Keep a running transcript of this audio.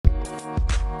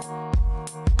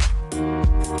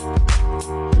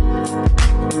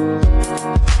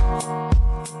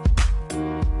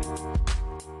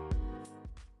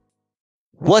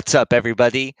What's up,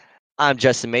 everybody? I'm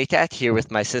Justin Maytak here with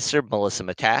my sister, Melissa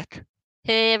Matak,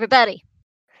 Hey, everybody.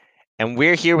 and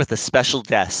we're here with a special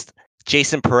guest,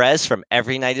 Jason Perez from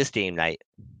Every Night is Game Night.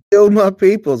 Yo, my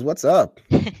peoples, what's up?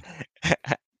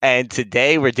 And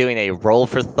today we're doing a roll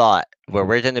for thought where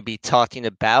we're going to be talking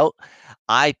about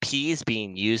IPs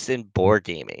being used in board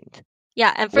gaming.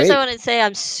 Yeah, and first I Wait. want to say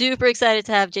I'm super excited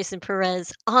to have Jason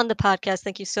Perez on the podcast.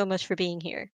 Thank you so much for being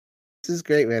here. This is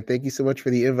great, man. Thank you so much for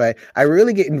the invite. I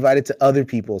really get invited to other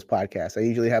people's podcasts. I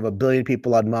usually have a billion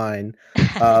people on mine,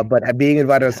 but being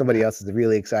invited on somebody else is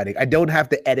really exciting. I don't have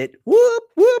to edit. Whoop,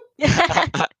 whoop.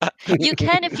 You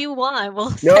can if you want. We'll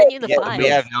No, send you the Yeah, file. we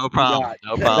have no do problem. not.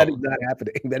 No That is problem. not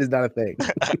happening. That is not a thing.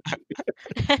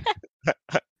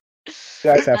 You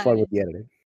guys have fun with the editing.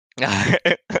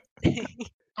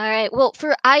 All right. Well,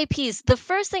 for IPs, the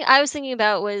first thing I was thinking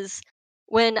about was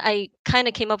when I kind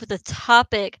of came up with the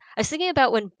topic, I was thinking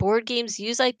about when board games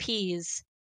use IPs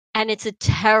and it's a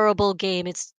terrible game.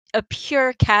 It's a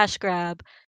pure cash grab.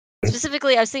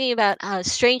 Specifically, I was thinking about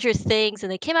Stranger Things,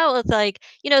 and they came out with the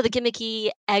gimmicky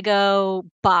Eggo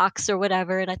box or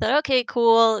whatever. And I thought, okay,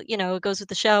 cool, it goes with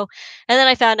the show. And then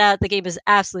I found out the game is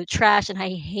absolute trash, and I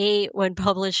hate when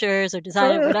publishers or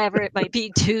designers, whatever it might be,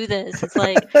 do this. It's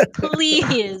like,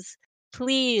 please,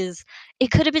 please, it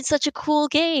could have been such a cool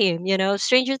game,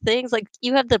 Stranger Things, like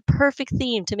you have the perfect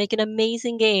theme to make an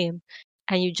amazing game,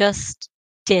 and you just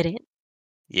didn't.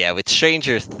 Yeah, with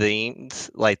Stranger Things,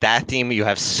 like that theme, you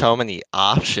have so many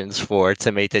options for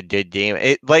to make a good game.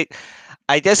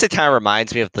 I guess it kind of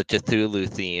reminds me of the Cthulhu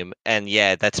theme, and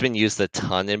yeah, that's been used a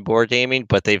ton in board gaming,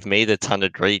 but they've made a ton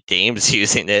of great games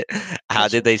using it. How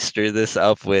That's did they screw this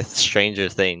up with Stranger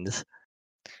Things?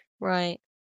 right.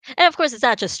 And of course, it's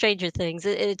not just Stranger Things.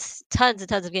 It's tons and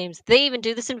tons of games. They even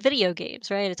do this in video games,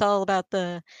 right? It's all about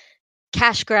the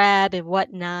cash grab and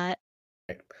whatnot.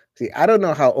 See, I don't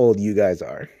know how old you guys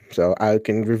are, so I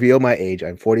can reveal my age.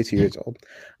 I'm 42 years old.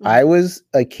 I Mhm. was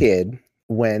a kid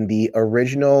when the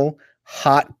original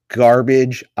hot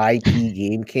garbage IP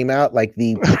game came out, like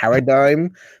the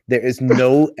Paradigm. There is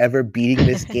no ever beating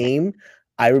this game.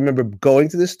 I remember going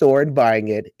to the store and buying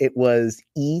it. It was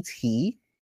E.T.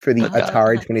 for the Okay.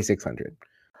 Atari 2600.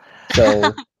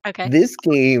 So Okay. this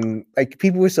game, like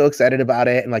people were so excited about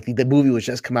it, and like the movie was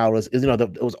just come out.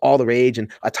 It was all the rage,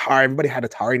 and Atari, everybody had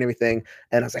Atari and everything.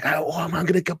 And I was like, oh, I'm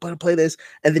gonna go play this.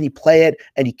 And then you play it,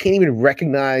 and you can't even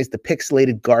recognize the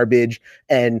pixelated garbage.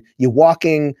 And you're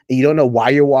walking, and you don't know why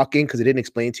you're walking because it didn't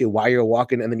explain to you why you're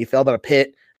walking. And then you fell down a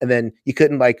pit, and then you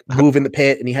couldn't like move in the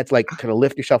pit, and you had to like kind of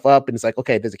lift yourself up. And it's like,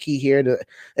 okay, there's a key here,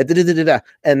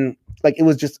 and like it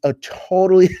was just it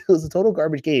was a total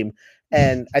garbage game.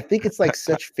 And I think it's like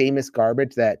such famous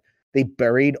garbage that they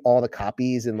buried all the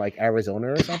copies in like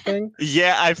Arizona or something.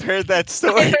 Yeah, I've heard that I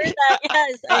story. heard that.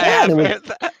 Yes, I I have And it was heard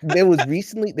that. there was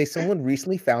recently someone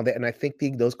recently found it, and I think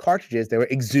those cartridges they were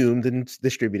exhumed and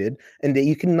distributed, and that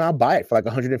you can now buy it for like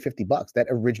 $150. That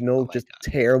Oh original my just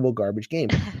terrible garbage game.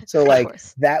 So of like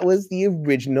course. that was the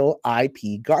original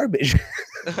IP garbage.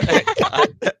 God.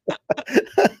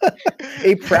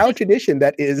 A proud tradition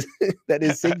that is that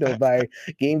is signaled by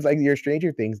games like your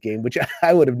Stranger Things game, which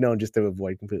I would have known just to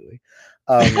avoid completely.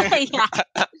 Yeah.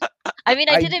 I mean,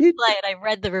 I I didn't did play it. I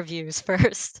read the reviews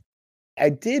first. I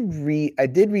did read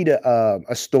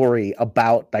a story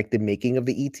about like the making of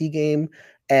the ET game, Mhm.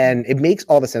 and it makes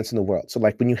all the sense in the world. So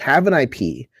like when you have an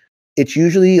IP, it's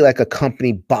usually like a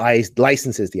company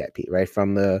licenses the IP, right,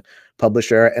 from the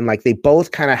publisher, and like they both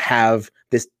kind of have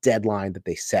this deadline that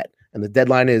they set. And the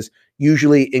deadline is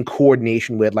usually in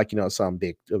coordination with like, some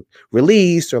big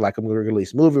release, or like I'm going to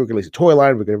release a movie, we're going to release a toy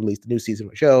line, we're going to release the new season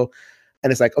of a show.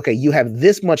 And it's like, okay, you have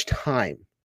this much time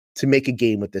to make a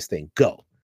game with this thing. Go.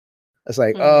 It's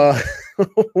like, Mm.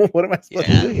 what am I supposed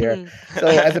to Yeah. do here? So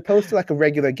as opposed to like a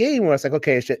regular game where it's like,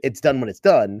 okay, it's done when it's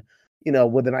done.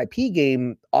 With an IP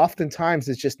game, oftentimes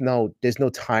it's just there's no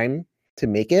time to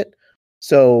make it.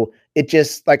 So it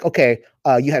just like, okay,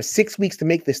 you have 6 weeks to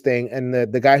make this thing, and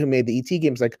the guy who made the ET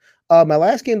game is like, my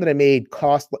last game that I made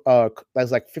cost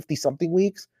was like 50 something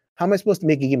weeks. How am I supposed to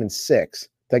make a game in 6?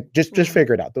 Like, just Mm.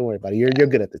 figure it out. Don't worry about it. You're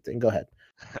good at this thing. Go ahead.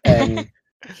 And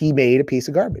he made a piece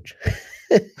of garbage.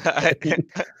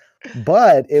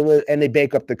 But it was, and they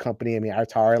bankrupt the company. I mean,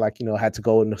 Atari, like, had to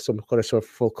go into some sort of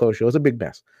full closure. It was a big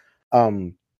mess.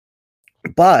 Um,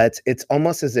 but it's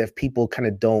almost as if people kind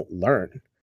of don't learn.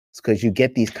 It's because you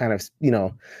get these kind of,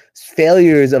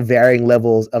 failures of varying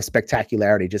levels of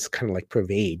spectacularity just kind of like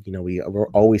pervade. We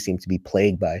always seem to be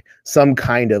plagued by some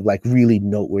kind of like really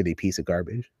noteworthy piece of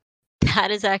garbage.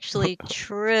 That is actually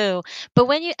true.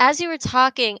 But as you were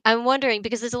talking, I'm wondering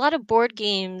because there's a lot of board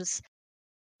games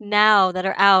now that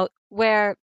are out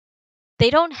where they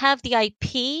don't have the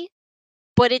IP,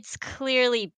 but it's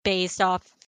clearly based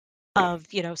off of,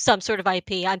 some sort of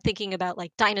IP. I'm thinking about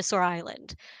like Dinosaur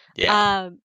Island. Yeah.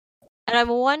 Um, and I'm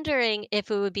wondering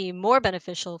if it would be more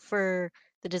beneficial for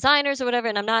the designers or whatever,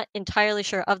 and I'm not entirely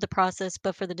sure of the process,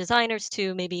 but for the designers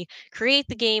to maybe create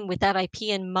the game with that IP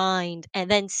in mind and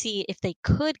then see if they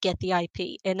could get the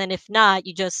IP. And then if not,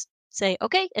 you just say,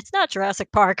 okay, it's not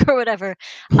Jurassic Park or whatever.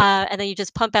 And then you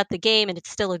just pump out the game and it's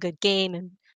still a good game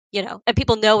and and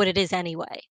people know what it is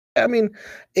anyway. I mean,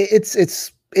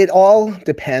 it all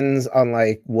depends on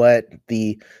like what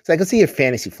so I can see a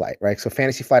Fantasy Flight, right? So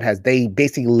Fantasy Flight they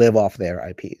basically live off their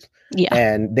IPs. Yeah.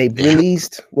 And they've Yeah.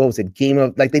 released, what was it,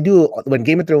 they do when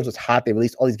Game of Thrones was hot, they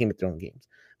released all these Game of Thrones games.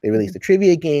 They released the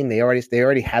trivia game. They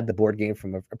already had the board game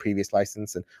from a previous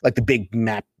license, and like the big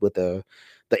map with the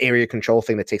area control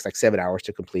thing that takes like 7 hours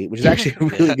to complete, which is actually a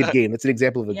really good game. That's an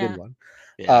example of a good one.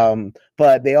 Yeah.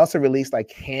 But they also released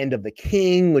like Hand of the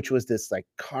King, which was this like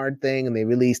card thing, and they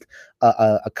released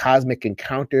a Cosmic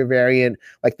Encounter variant.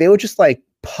 Like they were just like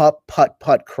putt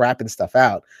crapping stuff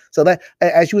out. So that,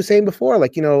 as you were saying before,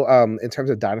 like in terms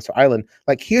of Dinosaur Island,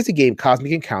 like here's a game,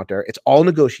 Cosmic Encounter. It's all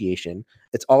negotiation.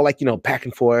 It's all like back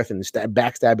and forth and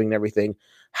backstabbing and everything.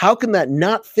 How can that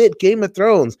not fit Game of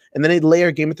Thrones? And then they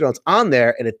layer Game of Thrones on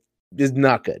there, and it is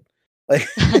not good. Like.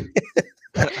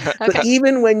 So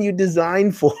even when you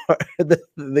design for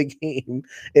the game,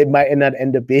 it might not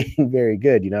end up being very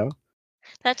good,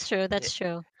 That's true. That's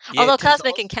true. Yeah, Although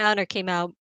Cosmic Encounter came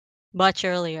out much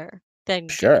earlier than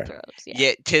Game of Thrones.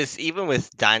 Yeah, because even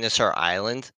with Dinosaur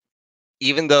Island,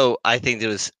 even though I think it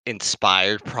was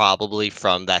inspired probably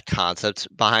from that concept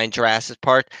behind Jurassic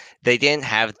Park, they didn't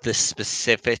have the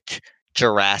specific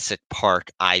Jurassic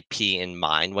Park IP in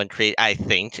mind when creating. I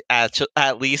think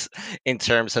at least in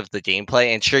terms of the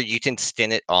gameplay, and sure you can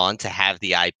spin it on to have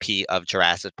the IP of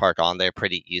Jurassic Park on there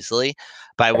pretty easily,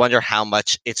 but I wonder how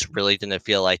much it's really going to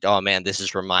feel like, oh man, this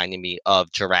is reminding me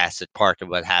of Jurassic Park and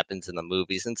what happens in the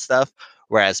movies and stuff,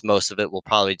 whereas most of it will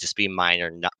probably just be minor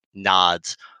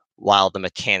nods while the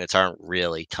mechanics aren't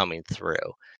really coming through.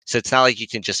 So it's not like you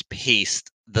can just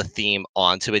paste the theme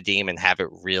onto a game and have it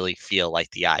really feel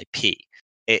like the IP.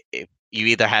 You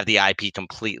either have the IP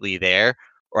completely there,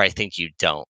 or I think you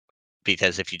don't.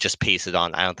 Because if you just paste it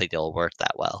on, I don't think it'll work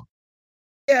that well.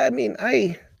 Yeah, I mean,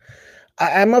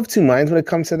 I'm of two minds when it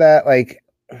comes to that. Like,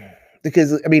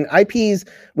 because I mean, IPs,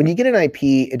 when you get an IP,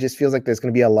 it just feels like there's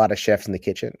going to be a lot of chefs in the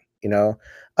kitchen.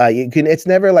 It's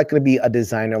never like going to be a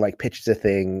designer like pitches a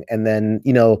thing and then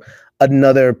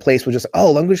another place will just,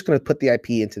 I'm just going to put the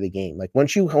IP into the game. Like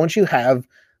once you have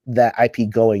that IP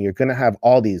going, you're going to have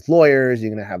all these lawyers, you're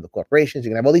going to have the corporations,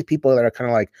 you're going to have all these people that are kind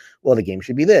of like, well, the game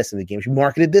should be this and the game should be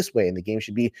marketed this way and the game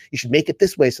should be, you should make it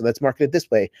this way, so let's market it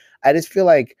this way. I just feel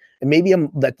like, and maybe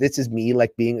that this is me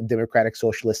like being a democratic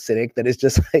socialist cynic that is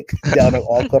just like down on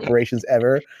all corporations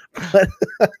ever, but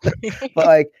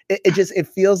like it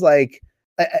feels like,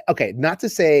 okay, not to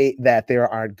say that there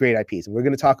aren't great IPs, and we're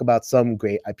going to talk about some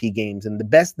great IP games, and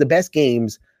the best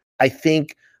games, I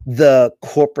think the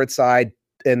corporate side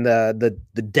and the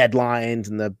deadlines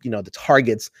and the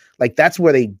targets, like that's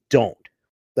where they don't,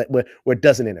 like where it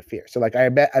doesn't interfere. So like I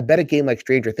bet a game like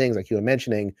Stranger Things, like you were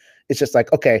mentioning, it's just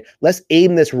like, okay, let's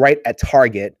aim this right at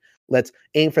target. Let's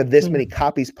aim for this many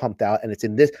copies pumped out, and it's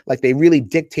in this, like they really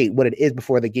dictate what it is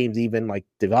before the game's even like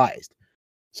devised.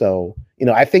 So,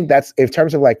 I think that's, in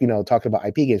terms of like, talking about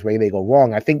IP games, where they go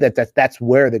wrong, I think that's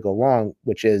where they go wrong,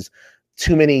 which is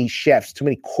too many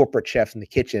corporate chefs in the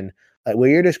kitchen. Like what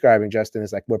you're describing, Justin,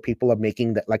 is like where people are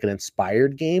making that like an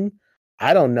inspired game.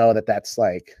 I don't know that that's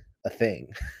like a thing,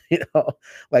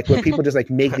 like where people just like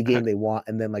make the game they want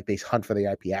and then like they hunt for the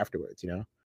IP afterwards,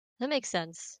 That makes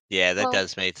sense. Yeah, that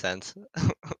does make sense.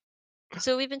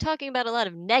 So we've been talking about a lot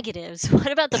of negatives. What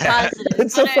about the positives?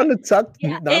 It's so fun to talk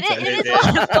nonsense. It is a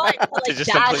lot of fun to like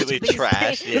just completely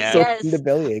trash. Yeah.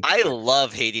 Yes. I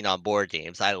love hating on board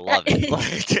games. I love it.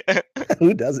 Like,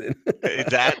 who doesn't?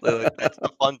 Exactly. That's the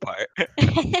fun part.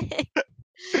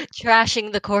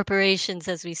 Trashing the corporations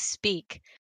as we speak.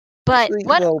 But Actually,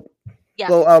 what?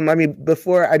 Well, I mean,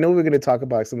 before, I know we're going to talk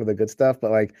about some of the good stuff,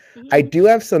 but like, I do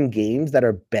have some games that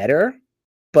are better,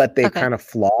 but they're kind of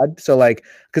flawed. So like,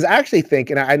 because I actually think,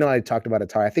 and I know I talked about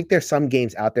Atari, I think there's some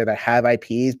games out there that have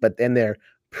IPs, but then they're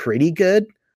pretty good,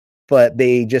 but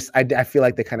they just, I feel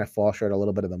like they kind of fall short a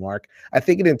little bit of the mark. I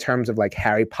think in terms of like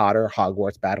Harry Potter,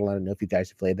 Hogwarts Battle, I don't know if you guys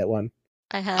have played that one.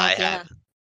 I have.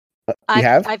 You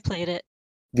have? I've played it.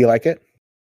 Do you like it?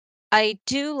 I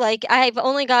do like. I've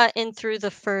only gotten through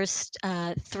the first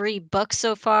 3 books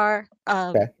so far,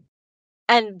 Okay.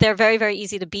 and they're very, very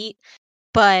easy to beat.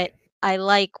 But I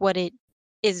like what it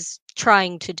is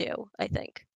trying to do, I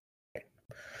think.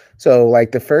 So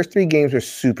like the first 3 games are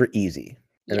super easy.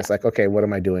 And Yeah. it's like, okay, what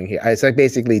am I doing here? It's like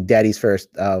basically Daddy's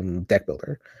first deck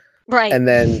builder. Right. And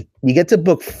then you get to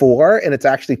book 4 and it's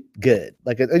actually good.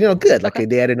 Like, good. Like Okay.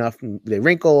 they add enough the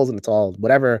wrinkles and it's all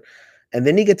whatever. And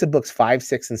then you get to books 5,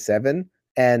 6, and 7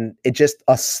 and it's just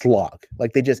a slog.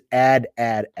 Like they just add.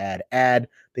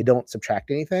 They don't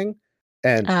subtract anything.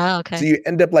 And so Okay. you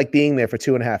end up like being there for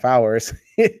 2.5 hours.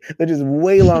 They're just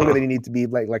way longer than you need to be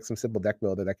like some simple deck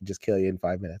builder that can just kill you in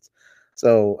 5 minutes.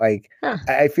 So like Huh.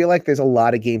 I feel like there's a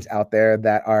lot of games out there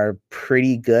that are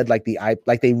pretty good. Like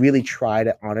they really try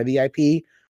to honor the IP.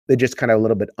 They're just kind of a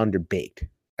little bit underbaked.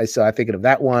 So I'm thinking of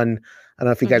that one. I don't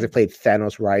know if you guys have played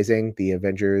Thanos Rising, the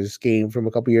Avengers game from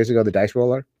a couple years ago, the dice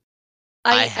roller.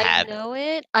 I I have. know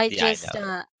it. I Yeah, I just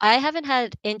know. I haven't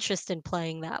had interest in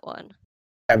playing that one.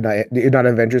 You're not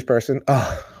an Avengers person?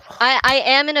 Oh, I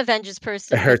am an Avengers it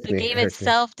person, but hurts the me. It game hurts me.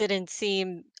 itself didn't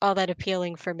seem all that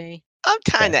appealing for me. I'm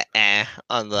kind of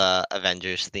on the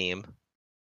Avengers theme.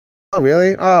 Oh,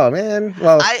 really? Oh, man.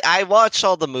 Well, I watched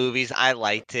all the movies. I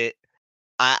liked it.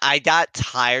 I got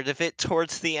tired of it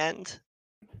towards the end.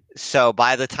 So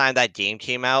by the time that game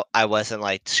came out, I wasn't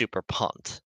like super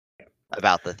pumped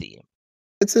about the theme.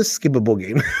 it's a skippable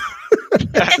game.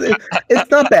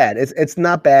 It's not bad. It's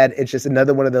not bad. It's just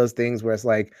another one of those things where it's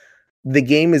like the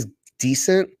game is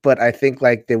decent, but I think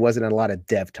like there wasn't a lot of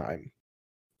dev time.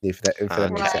 If that makes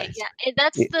Right. sense. Yeah.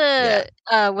 That's Yeah.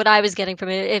 the what I was getting from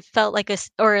it. It felt like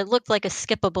or it looked like a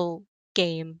skippable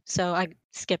game, so I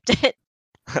skipped it.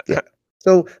 Yeah.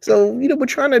 So we're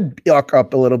trying to yuck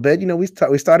up a little bit. We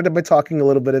started it by talking a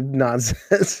little bit of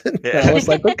nonsense. And now it's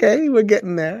like, okay, we're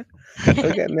getting there.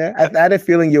 We're getting there. I had a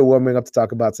feeling you're warming up to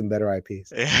talk about some better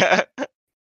IPs. Yeah.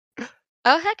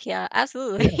 Oh heck yeah,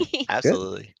 absolutely.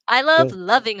 Absolutely. I love Cool.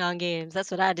 loving on games.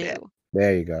 That's what I do. Yeah.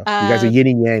 There you go. You guys are yin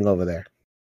and yang over there.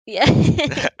 Yeah.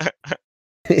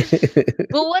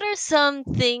 Well, what are some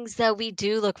things that we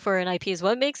do look for in IPs?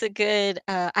 What makes a good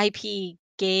IP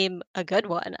game a good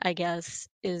one, I guess,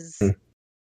 is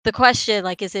the question.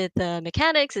 Like, is it the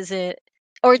mechanics?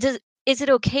 Or is it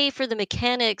okay for the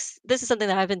mechanics? This is something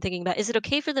that I've been thinking about. Is it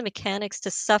okay for the mechanics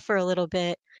to suffer a little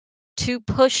bit to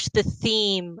push the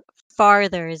theme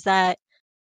farther? Is that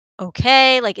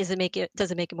okay? Like, does it make it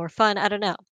more fun? I don't know.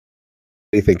 What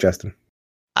do you think, Justin?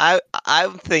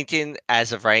 I'm thinking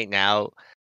as of right now,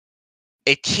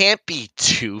 it can't be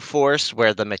too forced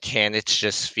where the mechanics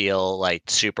just feel like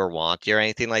super wonky or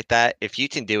anything like that. If you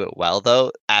can do it well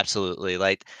though, absolutely.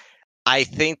 Like I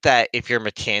think that if your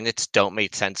mechanics don't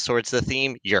make sense towards the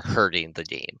theme, you're hurting the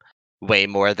game way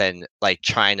more than like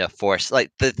trying to force. Like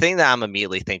the thing that I'm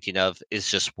immediately thinking of is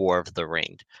just War of the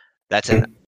Ring. That's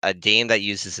a game that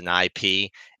uses an IP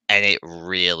and it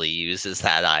really uses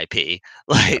that IP.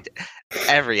 Like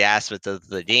every aspect of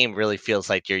the game really feels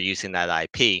like you're using that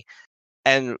IP.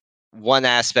 And one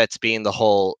aspect being the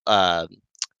whole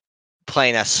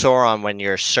playing as Sauron when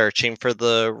you're searching for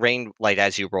the ring, like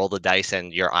as you roll the dice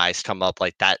and your eyes come up,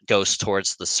 like that goes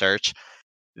towards the search.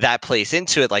 That plays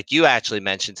into it, like you actually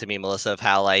mentioned to me, Melissa, of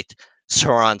how like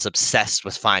Sauron's obsessed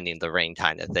with finding the ring,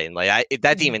 kind of thing. Like that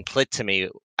didn't even click to me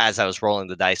as I was rolling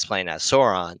the dice playing as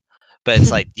Sauron. But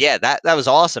it's like, yeah, that was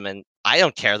awesome, and I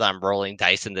don't care that I'm rolling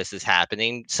dice and this is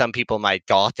happening. Some people might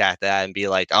gawk at that and be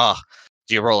like, "Oh,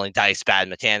 you're rolling dice, bad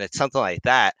mechanics," something like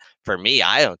that. For me,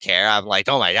 I don't care. I'm like,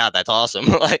 oh my god, that's awesome.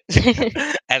 Like,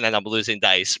 and then I'm losing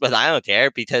dice, but I don't care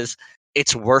because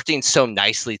it's working so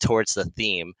nicely towards the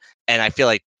theme. And I feel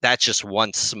like that's just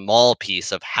one small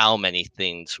piece of how many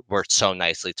things work so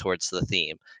nicely towards the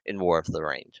theme in War of the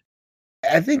Ring.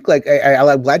 I think like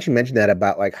I'm glad you mentioned that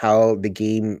about like how the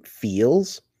game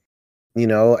feels,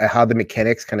 and how the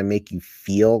mechanics kind of make you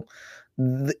feel.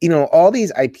 All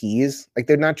these IPs, like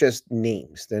they're not just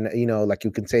names. They're not, like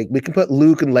we can put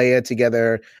Luke and Leia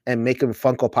together and make them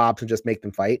Funko Pops and just make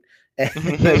them fight. And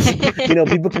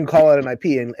people can call it an IP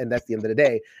and that's the end of the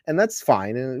day. And that's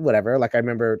fine and whatever. Like I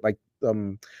remember like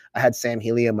I had Sam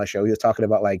Healy on my show. He was talking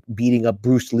about like beating up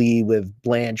Bruce Lee with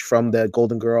Blanche from the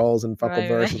Golden Girls and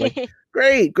Funkoverse. Right. Like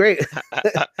great.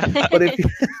 But if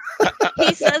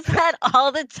He says that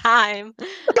all the time.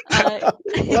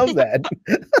 love that.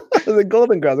 The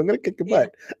Golden Girls, I'm gonna kick your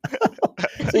butt.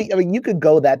 So I mean, you could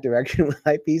go that direction with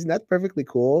IPs, and that's perfectly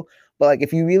cool. But like,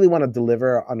 if you really want to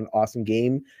deliver on an awesome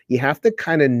game, you have to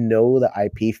kind of know the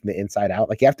IP from the inside out.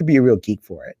 Like, you have to be a real geek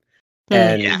for it,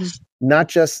 and Yes. not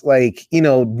just like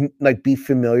like be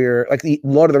familiar. Like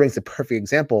Lord of the Rings is a perfect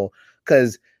example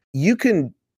because you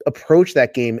can approach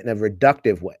that game in a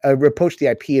reductive way, approach the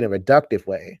IP in a reductive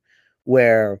way,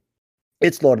 where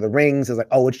it's Lord of the Rings. It's like,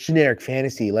 oh, it's generic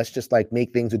fantasy. Let's just like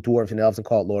make things with dwarves and elves and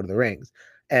call it Lord of the Rings.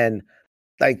 And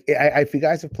like, if you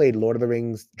guys have played Lord of the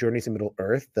Rings: Journeys to Middle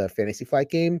Earth, the Fantasy Flight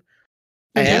game,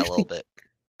 I Yeah, a Mhm. little actually, bit.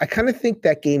 I kind of think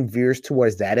that game veers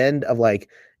towards that end of like,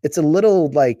 it's a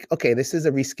little like, okay, this is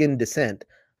a reskinned Descent.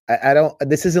 I don't,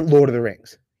 this isn't Lord of the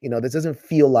Rings. You know, this doesn't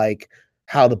feel like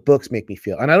how the books make me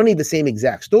feel. And I don't need the same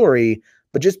exact story,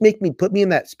 but just put me in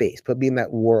that space, put me in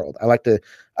that world. I like to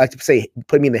say,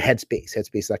 put me in the headspace.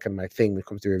 Headspace is like kind of my thing when it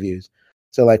comes to reviews.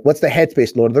 So like, what's the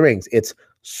headspace? Lord of the Rings. It's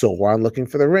Sauron looking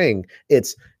for the ring.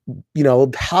 It's, you know,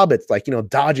 hobbits, like, you know,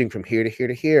 dodging from here to here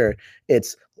to here.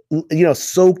 It's, you know,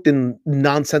 soaked in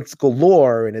nonsensical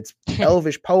lore, and it's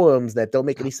elvish poems that don't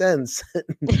make any sense.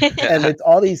 And it's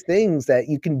all these things that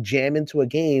you can jam into a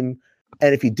game,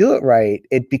 and if you do it right,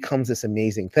 it becomes this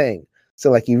amazing thing.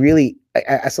 So like, you really,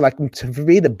 so like, for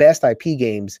me, the best IP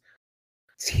games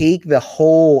take the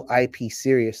whole IP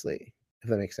seriously, if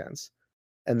that makes sense,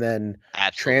 and then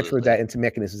transfer Absolutely. that into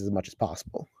mechanisms as much as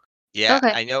possible. Yeah,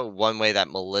 Okay. I know one way that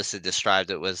Melissa described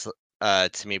it was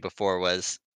to me before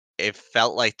was it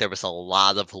felt like there was a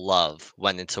lot of love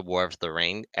went into War of the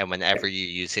Ring, and whenever you're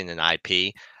using an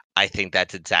IP, I think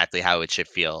that's exactly how it should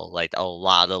feel. Like a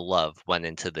lot of love went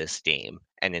into this game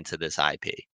and into this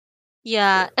IP.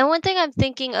 Yeah, and one thing I'm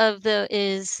thinking of though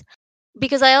is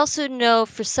because I also know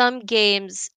for some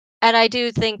games, and I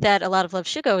do think that a lot of love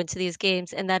should go into these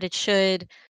games and that it should,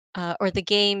 or the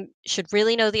game should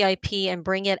really know the IP and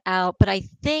bring it out. But I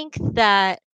think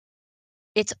that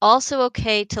it's also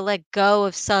okay to let go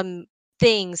of some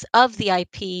things of the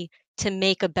IP to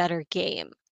make a better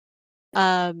game.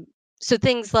 Um, so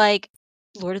things like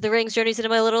Lord of the Rings, Journeys into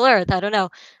My Little Earth, I don't know.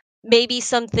 Maybe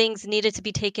some things needed to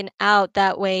be taken out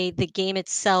that way the game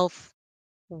itself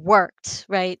worked,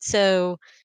 right? So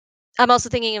I'm also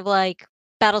thinking of like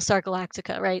Battlestar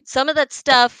Galactica, right? Some of that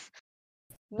stuff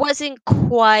wasn't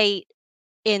quite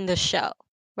in the show,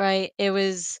 right? It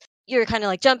was you're kind of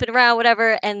like jumping around,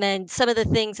 whatever, and then some of the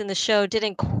things in the show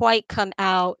didn't quite come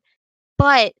out,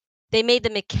 but they made the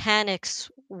mechanics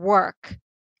work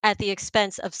at the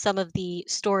expense of some of the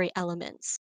story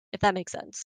elements, if that makes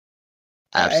sense.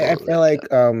 I Absolutely. feel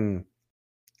like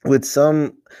with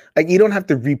some, like, you don't have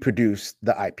to reproduce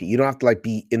the IP. You don't have to like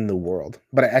be in the world.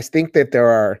 But I think that there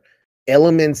are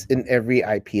elements in every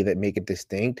IP that make it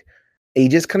distinct. And you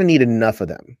just kind of need enough of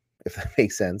them, if that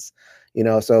makes sense. You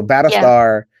know, so Yeah.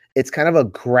 Battlestar, it's kind of a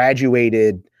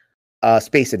graduated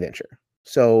space adventure.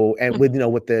 So, and Mhm. with, you know,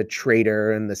 with the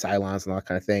traitor and the Cylons and all that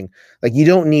kind of thing, like, you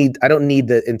don't need, I don't need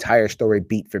the entire story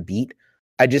beat for beat.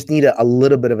 I just need a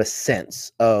little bit of a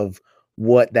sense of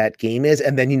what that game is,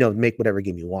 and then, you know, make whatever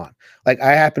game you want. Like,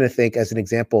 I happen to think, as an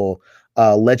example,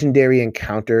 Legendary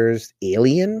Encounters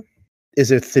Alien is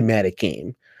a thematic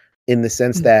game, in the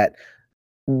sense Mm. that,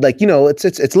 like, you know,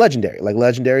 it's legendary. Like,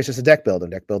 legendary is just a deck builder.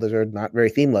 Deck builders are not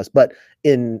very themeless, but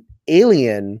in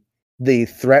Alien, the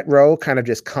threat row kind of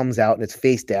just comes out and it's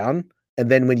face down,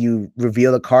 and then when you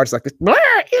reveal the cards, like this, "Blah,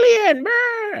 alien,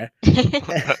 blah."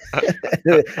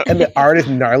 And the art is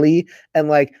gnarly, and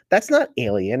like, that's not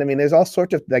Alien. I mean, there's all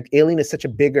sorts of, like, Alien is such a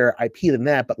bigger IP than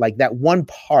that, but like, that one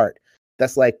part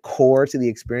that's like core to the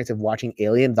experience of watching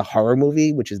Alien, the horror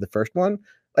movie, which is the first one.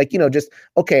 Like, you know, just,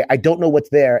 okay, I don't know what's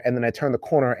there, and then I turn the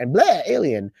corner and blah,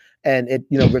 alien, and it,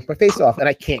 you know, rips my face off, and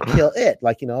I can't kill it.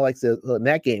 Like, you know, like, so in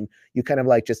that game, you kind of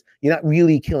like, just, you're not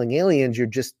really killing aliens. You're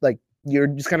just like, you're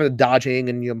just kind of dodging,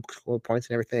 and you score points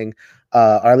and everything.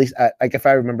 Or at least, like, if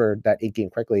I remember that game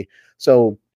correctly.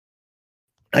 So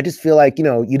I just feel like, you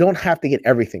know, you don't have to get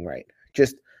everything right.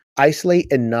 Just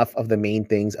isolate enough of the main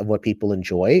things of what people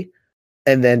enjoy,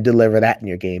 and then deliver that in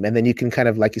your game. And then you can kind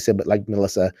of, like you said, but like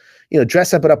Melissa, you know,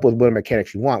 dress up it up with whatever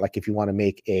mechanics you want. Like, if you want to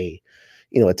make a,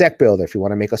 you know, a deck builder, if you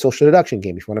want to make a social deduction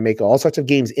game, if you want to make all sorts of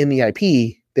games in the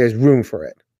IP, there's room for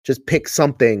it. Just pick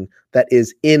something that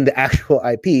is in the actual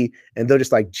IP, and they'll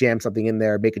just like jam something in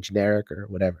there, make it generic or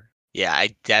whatever. Yeah,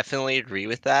 I definitely agree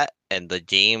with that. And the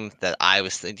game that I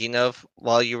was thinking of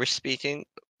while you were speaking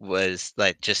was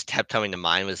like just kept coming to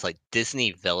mind was like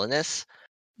Disney Villainous.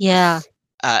 Yeah.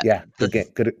 Uh, Yeah, the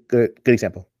good game, good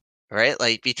example. right,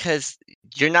 like because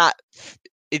you're not.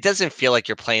 It doesn't feel like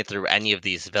you're playing through any of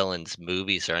these villains'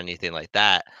 movies or anything like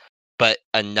that. But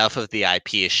enough of the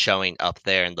IP is showing up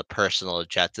there and the personal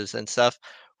objectives and stuff,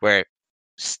 where it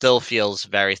still feels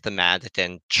very thematic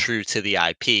and true to the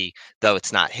IP, though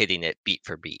it's not hitting it beat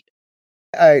for beat.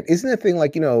 Isn't the thing,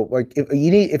 like, you know, like, if you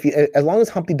need, if you, as long as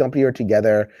Humpty Dumpty are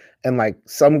together, and like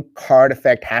some card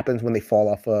effect happens when they fall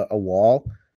off a wall,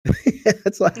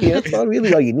 it's like, yeah, that's all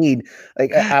really all you need.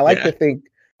 Like, I like Yeah. to think,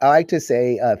 I like to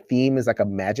say, theme is like a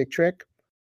magic trick.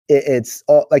 it's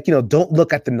all like, don't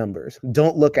look at the numbers,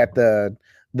 don't look at the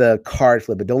card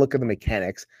flip, but don't look at the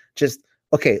mechanics. Just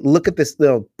okay, look at this.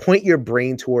 Point your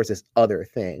brain towards this other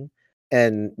thing,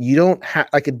 and you don't have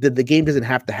like the game doesn't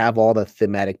have to have all the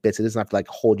thematic bits. It doesn't have to like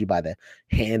hold you by the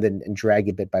hand and drag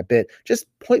you bit by bit. Just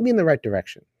point me in the right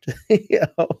direction. Give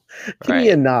me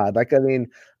a nod. Like, I mean,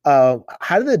 how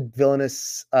do the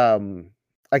villainous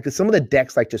like some of the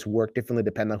decks like just work differently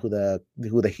depending on who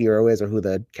the hero is or who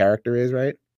the character is,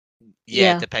 right?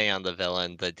 Yeah, Yeah. depending on the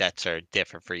villain, the decks are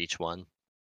different for each one.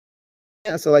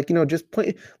 Yeah, so like, just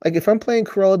point like if I'm playing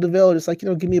Cruella de Vil, just like,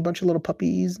 give me a bunch of little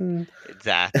puppies and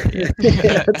Exactly.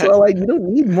 that's all. Like, you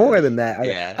don't need more than that.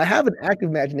 Yeah. I have an active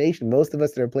imagination. Most of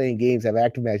us that are playing games have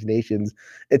active imaginations.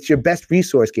 It's your best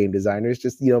resource, game designers.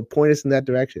 Just, point us in that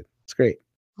direction. It's great.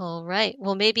 All right.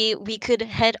 Well, maybe we could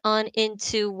head on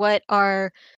into what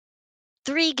are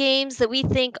 3 games that we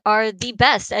think are the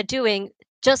best at doing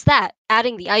just that,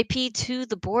 adding the IP to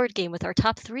the board game with our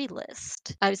top 3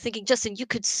 list. I was thinking, Justin, you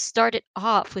could start it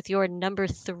off with your number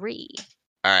 3.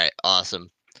 All right, awesome.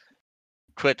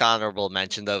 Quick honorable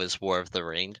mention though is War of the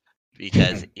Ring,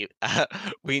 because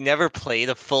we never played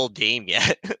a full game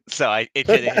yet, so it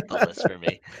couldn't hit the list for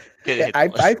me.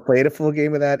 I played a full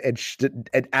game of that, and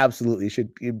it absolutely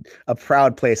should be a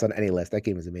proud place on any list. That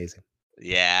game is amazing.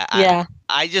 Yeah, Yeah.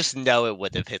 I just know it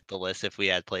would have hit the list if we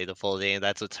had played a full game.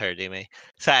 That's what's hurting me.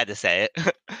 So I had to say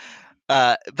it.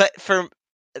 But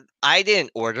I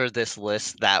didn't order this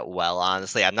list that well,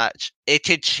 honestly. It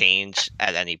could change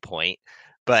at any point.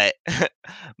 But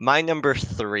my number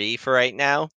 3 for right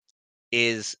now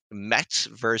is Mechs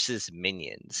versus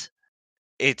Minions.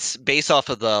 It's based off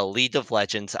of the League of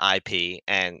Legends IP,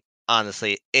 and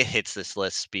honestly, it hits this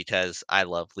list because I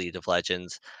love League of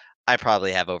Legends. I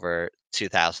probably have over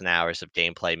 2,000 hours of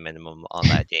gameplay minimum on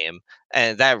that game,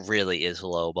 and that really is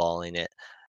lowballing it.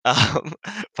 Um,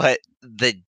 but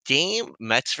the game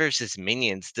Mechs versus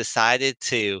Minions decided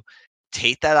to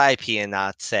take that IP and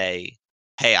not say,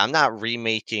 "Hey, I'm not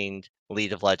remaking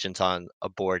League of Legends on a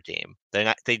board game."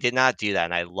 They did not do that,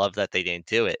 and I love that they didn't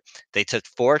do it. They took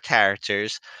 4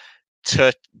 characters,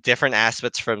 took different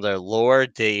aspects from their lore,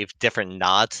 gave different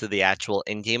nods to the actual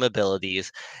in-game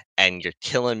abilities, and you're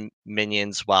killing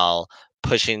minions while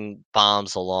pushing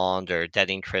bombs along or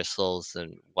deading crystals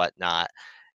and whatnot.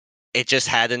 It just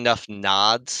had enough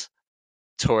nods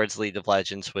towards League of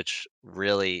Legends, which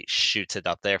really shoots it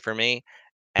up there for me.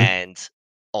 And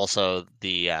also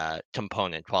the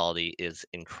component quality is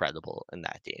incredible in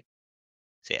that game.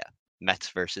 So yeah, Mets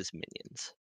versus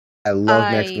Minions. I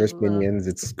love Mechs I vs. love Minions.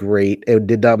 It's great. It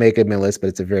did not make it my list, but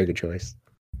it's a very good choice.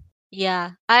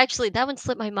 Yeah. That one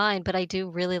slipped my mind, but I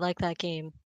do really like that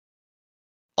game.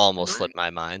 Almost slipped my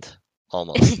mind.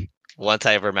 Almost. Once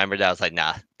I remembered that, I was like,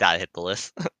 nah, gotta hit the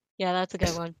list. Yeah, that's a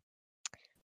good one.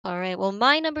 All right. Well,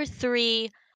 my number 3,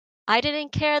 I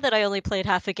didn't care that I only played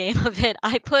half a game of it.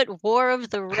 I put War of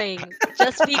the Ring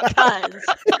just because.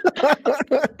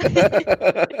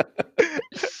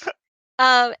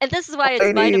 And this is why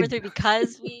it's my number 3,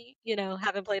 because we,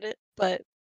 haven't played it. But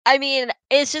I mean,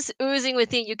 it's just oozing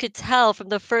with you. You could tell from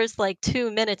the first like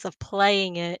 2 minutes of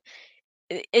playing it.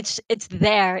 It's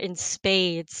there in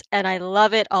spades, and I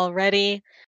love it already.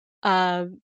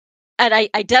 And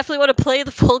I definitely want to play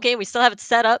the full game. We still have it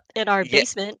set up in our Yeah.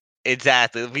 basement.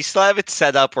 Exactly. We still have it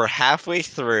set up. We're halfway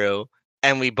through,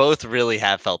 and we both really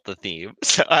have felt the theme.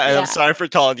 So Yeah. I'm sorry for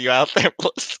calling you out there,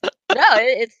 Melissa. No,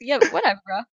 it's whatever,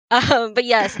 bro. But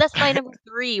yes, that's my number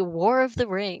 3, War of the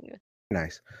Ring.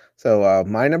 Nice. So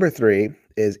my number 3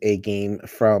 is a game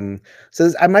from.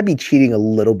 So I might be cheating a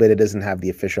little bit. It doesn't have the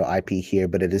official IP here,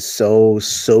 but it is so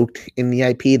soaked in the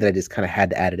IP that I just kind of had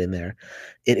to add it in there.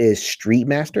 It is Street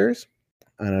Masters.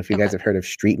 I don't know if you guys have heard of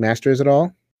Street Masters at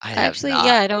all. Actually,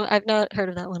 yeah, I've not heard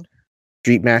of that one.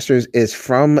 Street Masters is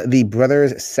from the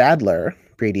brothers Sadler,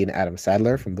 Brady and Adam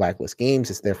Sadler from Blacklist Games.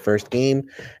 It's their first game,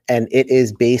 and it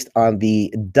is based on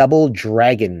the Double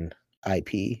Dragon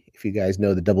IP. If you guys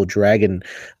know the Double Dragon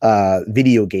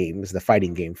video games, the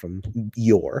fighting game from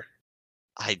yore.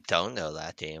 I don't know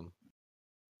that game.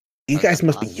 You guys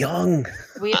must be young.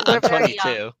 I'm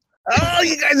 22. Oh,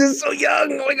 you guys are so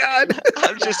young. Oh my god.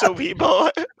 I'm just a wee boy.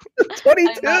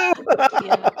 22. I'm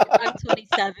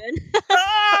 27.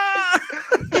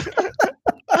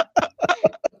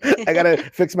 I gotta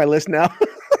fix my list now.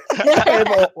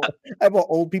 I have all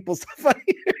old people stuff on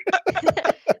here.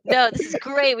 No, this is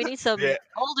great. We need some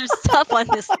older stuff on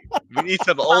this. We need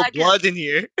some old blood in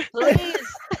here. Please.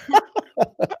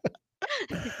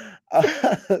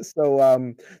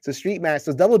 So Street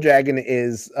Masters Double Dragon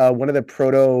is one of the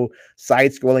proto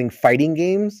side-scrolling fighting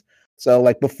games. So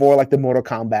like before like the Mortal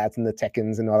Kombats and the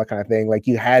Tekkens and all that kind of thing, like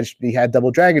you had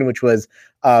Double Dragon, which was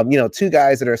two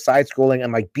guys that are side scrolling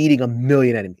and like beating a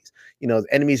million enemies. The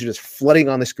enemies are just flooding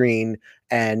on the screen,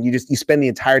 and you spend the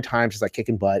entire time just like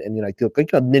kicking butt, and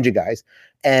ninja guys.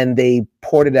 And they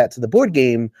ported that to the board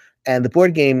game, and the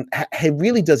board game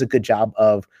really does a good job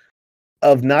of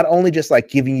not only just like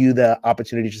giving you the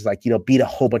opportunity to just like beat a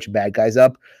whole bunch of bad guys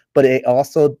up, but it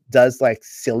also does like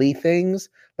silly things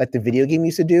like the video game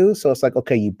used to do. So it's like,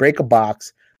 okay, you break a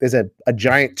box, there's a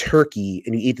giant turkey,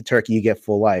 and you eat the turkey, you get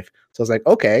full life. So it's like,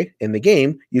 okay, in the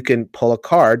game, you can pull a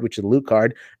card, which is a loot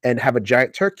card, and have a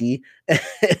giant turkey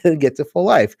and get to full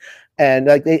life. And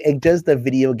like it does the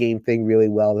video game thing really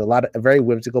well. There's very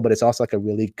whimsical, but it's also like a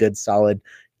really good, solid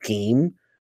game.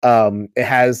 It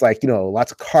has like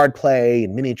lots of card play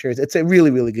and miniatures. It's a really,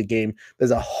 really good game.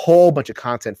 There's a whole bunch of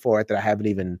content for it that I haven't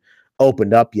even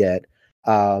opened up yet.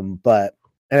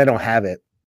 And I don't have it.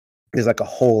 There's like a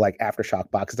whole like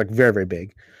Aftershock box. It's like very, very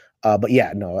big. But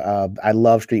yeah, no, I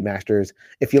love Street Masters.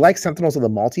 If you like Sentinels of the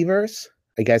Multiverse,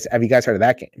 have you guys heard of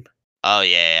that game? Oh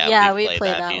yeah, Yeah, we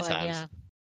played that a few one. times. Yeah.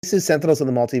 This is Sentinels of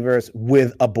the Multiverse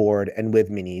with a board and with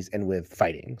minis and with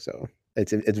fighting. So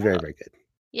it's very, very good.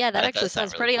 Yeah, that That actually does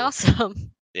sound sounds really pretty cool.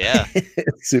 awesome. Yeah.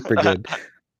 It's super good.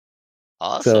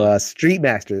 Awesome. So Street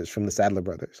Masters from the Sadler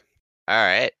Brothers. All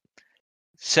right.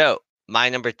 So my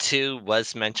number 2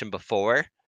 was mentioned before.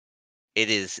 It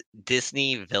is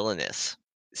Disney Villainous.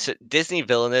 So Disney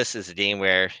Villainous is a game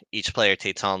where each player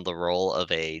takes on the role of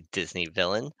a Disney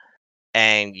villain,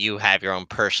 and you have your own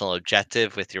personal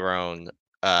objective with your own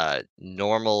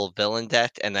normal villain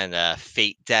deck, and then a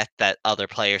fate deck that other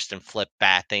players can flip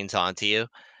bad things onto you.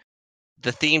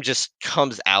 The theme just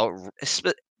comes out,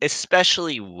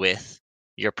 especially with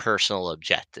your personal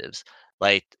objectives.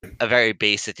 Like a very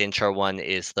basic intro one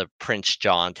is the Prince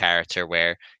John character,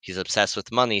 where he's obsessed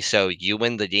with money. So you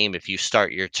win the game if you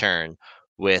start your turn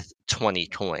with 20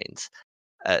 coins.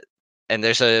 And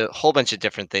there's a whole bunch of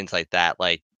different things like that.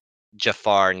 Like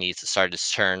Jafar needs to start his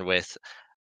turn with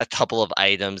a couple of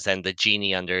items and the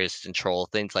genie under his control,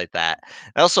 things like that.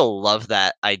 I also love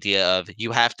that idea of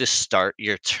you have to start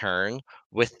your turn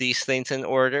with these things in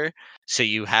order. So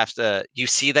you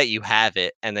see that you have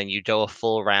it, and then you go a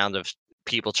full round of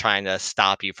people trying to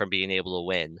stop you from being able to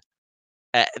win.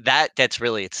 That gets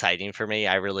really exciting for me.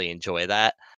 I really enjoy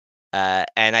that.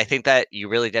 And I think that you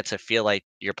really get to feel like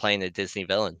you're playing a Disney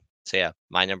villain. So yeah,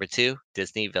 my number 2,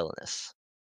 Disney Villainous.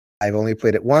 I've only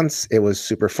played it once. It was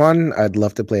super fun. I'd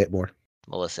love to play it more.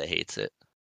 Melissa hates it.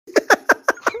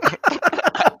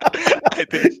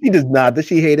 She does not. Does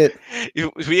she hate it?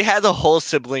 We had a whole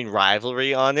sibling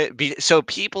rivalry on it. So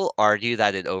people argue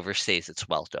that it overstays its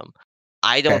welcome.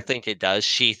 I don't think it does.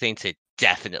 She thinks it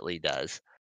definitely does,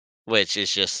 which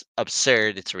is just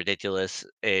absurd. It's ridiculous.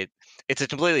 It's a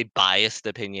completely biased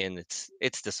opinion.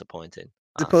 It's disappointing.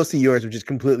 As opposed to yours, which is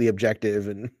completely objective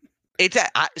and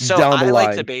so down the I like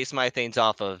to line. base my things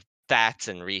off of facts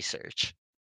and research.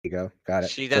 There you go. Got it.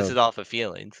 She does it off of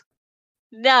feelings.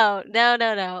 No.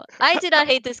 I do not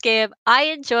hate this game. I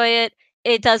enjoy it.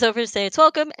 It does overstay its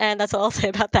welcome, and that's all I'll say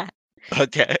about that.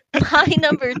 Okay. My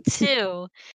number 2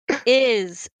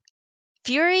 is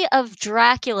Fury of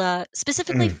Dracula,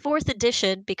 specifically 4th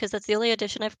edition, because that's the only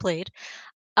edition I've played.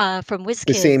 From WizKids.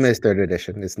 The same as 3rd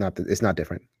edition. It's not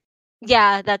different.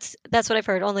 Yeah, that's what I've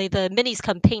heard. Only the minis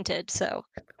come painted, so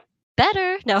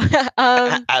better. No.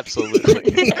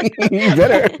 Absolutely.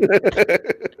 Better.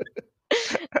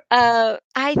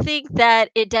 I think that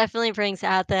it definitely brings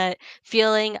out that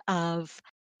feeling of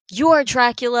you're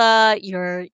Dracula,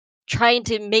 you're trying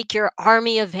to make your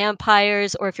army of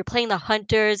vampires, or if you're playing the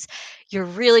hunters, you're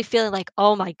really feeling like,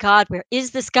 oh my God, where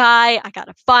is this guy? I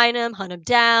gotta find him, hunt him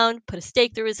down, put a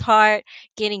stake through his heart,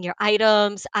 gaining your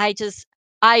items.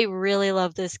 I really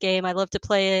love this game. I love to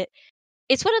play it.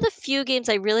 It's one of the few games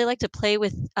I really like to play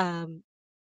with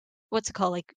what's it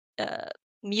called? Like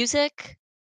music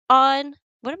on.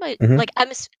 What am I like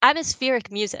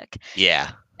atmospheric music.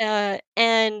 Yeah.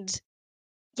 And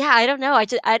yeah, I don't know.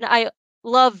 I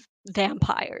love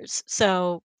vampires.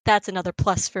 So that's another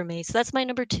plus for me. So that's my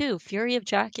number 2, Fury of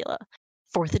Dracula,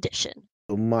 4th edition.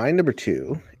 My number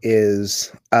 2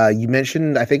 is you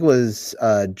mentioned, I think it was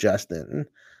Justin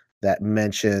that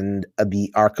mentioned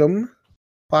the Arkham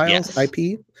Files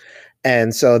IP.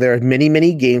 And so there are many,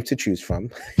 many games to choose from.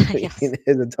 Yes.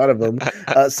 There's a ton of them.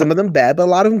 Some of them bad, but a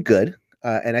lot of them good.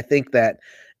 And I think that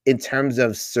in terms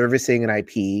of servicing an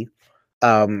IP,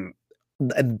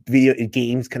 video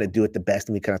games kind of do it the best,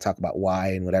 and we kind of talk about why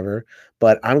and whatever.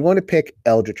 But I'm going to pick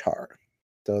Eldritch Horror.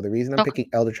 So the reason I'm picking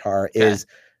Eldritch Horror is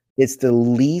it's the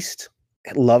least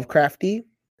Lovecrafty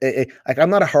like I'm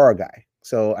not a horror guy,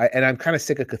 so I'm kind of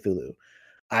sick of Cthulhu.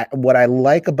 What I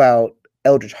like about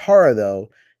Eldritch Horror though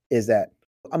is that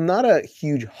I'm not a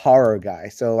huge horror guy.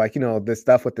 So like, the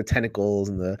stuff with the tentacles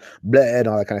and the blood and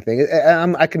all that kind of thing.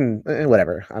 I can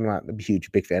whatever. I'm not a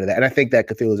huge big fan of that. And I think that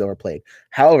Cthulhu is overplayed.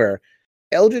 However,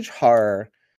 Eldritch Horror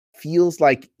feels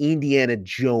like Indiana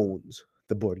Jones,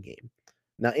 the board game.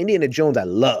 Now, Indiana Jones, I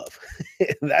love.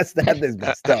 That is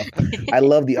my stuff. I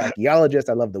love the archaeologist.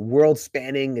 I love the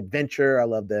world-spanning adventure. I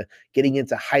love the getting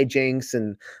into hijinks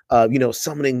and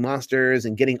summoning monsters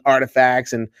and getting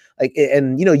artifacts and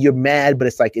you're mad, but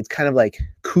it's kind of like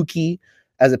kooky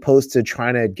as opposed to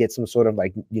trying to get some sort of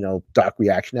dark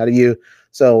reaction out of you.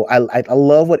 So I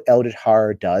love what Eldritch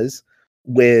Horror does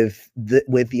with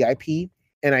the IP,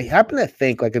 and I happen to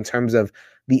think in terms of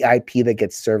the IP that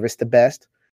gets serviced the best.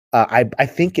 I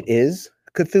think it is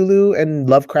Cthulhu and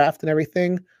Lovecraft and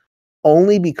everything,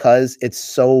 only because it's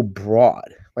so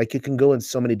broad. Like you can go in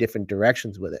so many different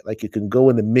directions with it. Like you can go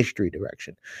in the mystery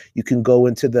direction. You can go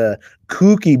into the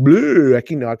kooky blue. I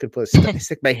could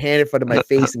stick my hand in front of my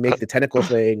face and make the tentacle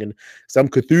thing, and so I'm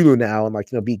Cthulhu now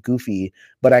and be goofy.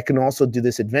 But I can also do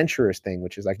this adventurous thing,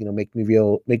 which is make me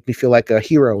feel like a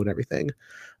hero and everything.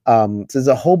 So there's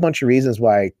a whole bunch of reasons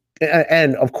why.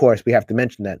 And of course, we have to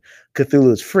mention that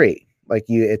Cthulhu is free.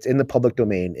 It's in the public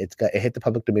domain. It hit the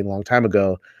public domain a long time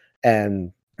ago,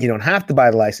 and you don't have to buy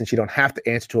the license. You don't have to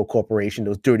answer to a corporation,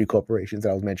 those dirty corporations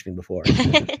that I was mentioning before.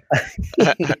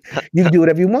 You can do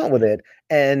whatever you want with it,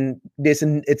 and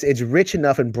it's rich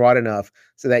enough and broad enough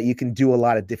so that you can do a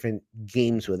lot of different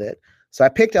games with it. So I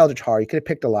picked Eldritch Horror. You could have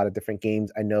picked a lot of different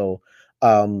games. I know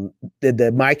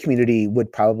my community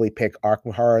would probably pick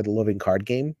Arkham Horror, the living card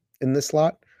game, in this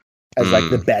slot as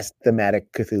the best thematic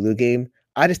Cthulhu game.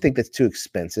 I just think that's too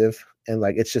expensive, and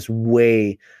it's just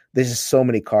there's just so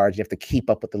many cards. You have to keep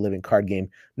up with the living card game.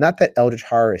 Not that Eldritch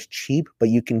Horror is cheap, but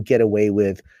you can get away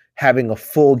with having a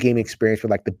full game experience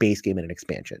with the base game and an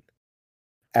expansion,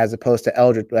 as opposed to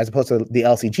the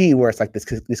LCG where it's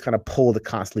this kind of pull to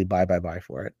constantly buy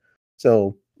for it.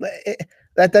 So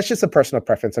that's just a personal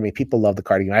preference. I mean, people love the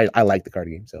card game. I like the card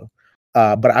game, so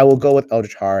but I will go with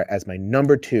Eldritch Horror as my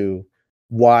number 2.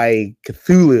 Why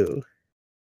Cthulhu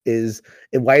is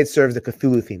and why it serves the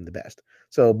Cthulhu theme the best.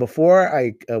 So before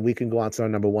we can go on to our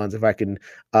number ones, if I can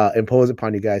impose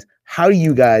upon you guys, how do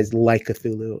you guys like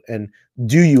Cthulhu, and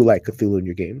do you like Cthulhu in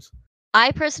your games?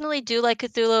 I personally do like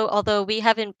Cthulhu, although we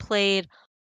haven't played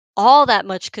all that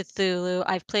much Cthulhu.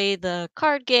 I've played the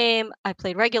card game, I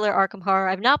played regular Arkham Horror,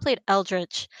 I've not played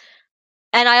Eldritch,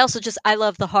 and I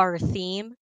love the horror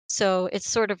theme, so it's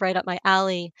sort of right up my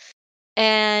alley.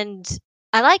 And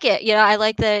I like it. I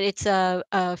like that it's a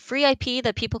free IP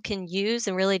that people can use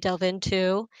and really delve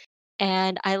into.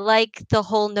 And I like the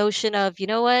whole notion of,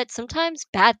 what? Sometimes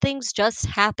bad things just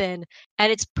happen.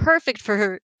 And it's perfect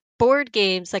for board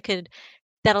games that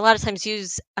a lot of times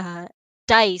use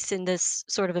dice in this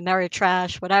sort of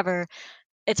Ameritrash, whatever.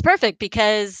 It's perfect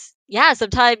because, yeah,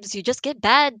 sometimes you just get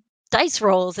bad dice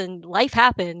rolls and life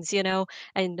happens,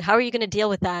 and how are you going to deal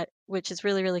with that? Which is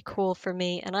really, really cool for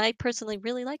me. And I personally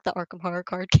really like the Arkham Horror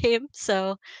card game.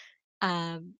 So,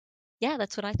 yeah,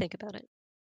 that's what I think about it.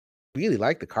 Really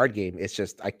like the card game. It's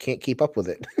just I can't keep up with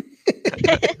it.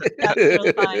 That's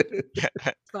really fine.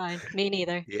 It's fine. Me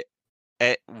neither.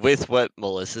 Yeah. With what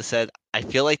Melissa said, I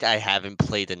feel like I haven't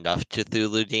played enough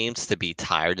Cthulhu games to be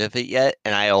tired of it yet,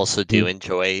 and I also do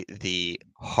enjoy the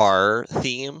horror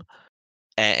theme.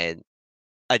 And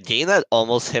a game that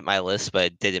almost hit my list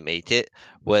but didn't make it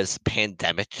was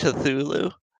Pandemic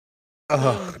Cthulhu.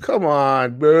 Oh, come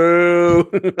on, bro.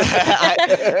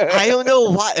 I don't know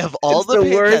why. Of all the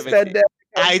worst pandemic.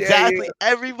 Exactly.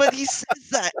 Everybody says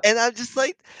that. And I'm just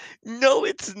like, no,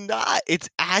 it's not. It's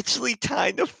actually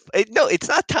kind of no, it's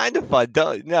not kind of fun.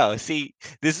 No. See,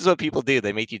 this is what people do.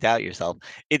 They make you doubt yourself.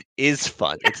 It is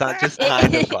fun. It's not just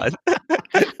kind of fun.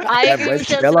 I agree with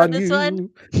Justin on this one.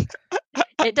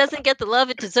 It doesn't get the love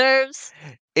it deserves.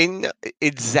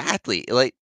 Exactly.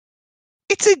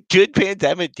 It's a good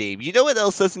pandemic game. You know what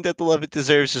else doesn't get the love it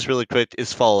deserves, just really quick,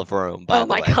 is Fall of Rome, by the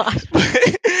way. Oh my god.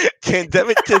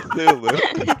 Pandemic Cthulhu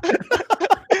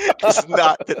does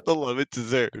not get the love it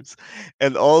deserves.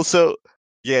 And also,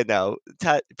 yeah, no,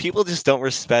 people just don't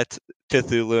respect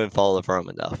Cthulhu and Fall of Rome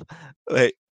enough.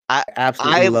 I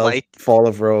absolutely love Fall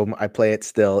of Rome. I play it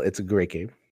still. It's a great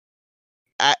game.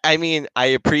 I mean, I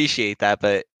appreciate that,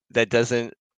 but that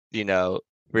doesn't,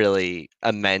 really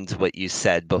amend what you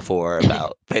said before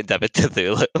about Pandemic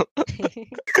Cthulhu.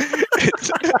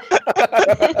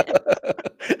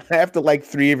 I have to like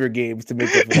 3 of your games to make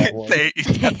it for that one.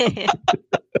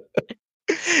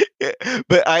 Yeah,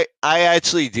 but I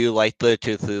actually do like the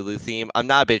Cthulhu theme. I'm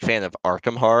not a big fan of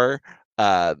Arkham Horror,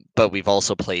 but we've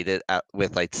also played it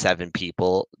with like 7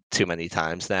 people too many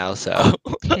times now. So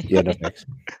Yeah, no thanks.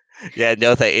 yeah,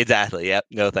 no thanks. Exactly. Yep.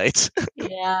 No thanks.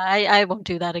 Yeah, I won't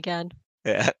do that again.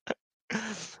 Yeah.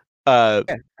 Uh,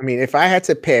 Yeah. I mean, if I had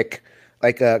to pick,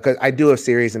 like, because I do a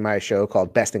series in my show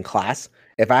called Best in Class.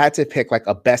 If I had to pick like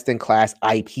a best in class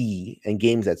IP and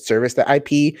games that service the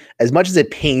IP, as much as it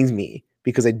pains me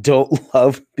because I don't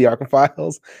love the Arkham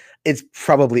Files, it's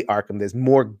probably Arkham. There's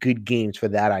more good games for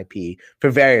that IP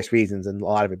for various reasons, and a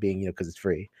lot of it being, because it's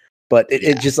free. But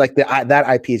it just like that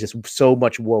IP is just so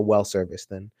much more well serviced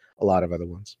than a lot of other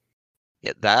ones.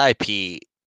 yeah, that IP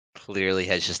clearly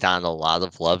has just gotten a lot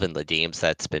of love in the games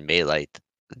that's been made. Like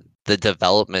the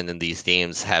development in these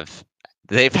games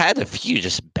they've had a few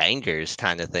just bangers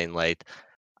kind of thing. Like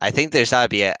I think there's got to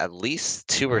be at least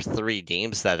 2 or 3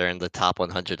 games that are in the top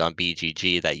 100 on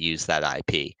BGG that use that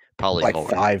IP. Probably Like more.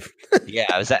 5. Yeah,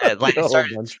 I was like I A whole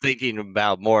started bunch. thinking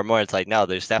about more and more. It's like no,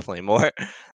 there's definitely more.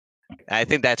 I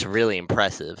think that's really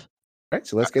impressive. All right,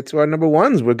 so let's get to our number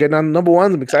ones. We're getting on number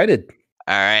ones. I'm excited.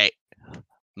 All right,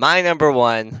 my number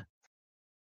one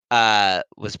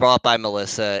was brought up by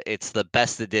Melissa. It's the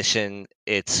best edition.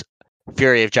 It's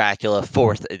Fury of Dracula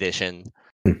 4th edition.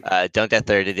 Don't get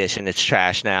 3rd edition. It's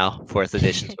trash now. 4th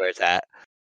edition's where it's at.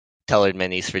 Colored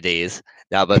minis for days.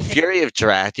 Now, but Fury of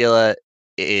Dracula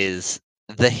is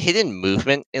the hidden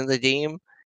movement in the game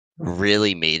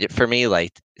really made it for me.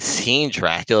 Like seeing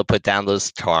Dracula put down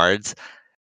those cards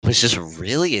was just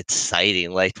really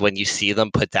exciting. Like when you see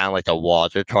them put down like a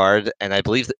water card, and I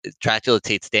believe Dracula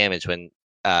takes damage when he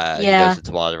Yeah. goes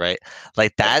into water, right?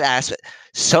 Like that aspect,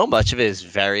 so much of it is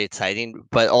very exciting,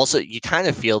 but also you kind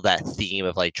of feel that theme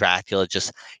of like Dracula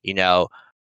just,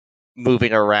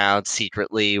 moving around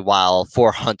secretly while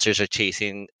 4 hunters are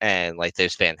chasing, and like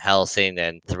there's Van Helsing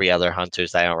and 3 other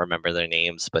hunters. I don't remember their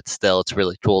names, but still it's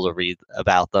really cool to read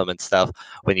about them and stuff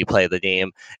when you play the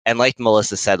game. And like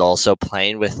Melissa said, also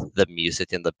playing with the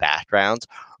music in the background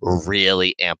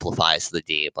really amplifies the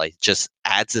game, like just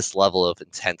adds this level of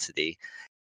intensity,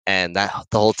 and that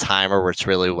the whole timer works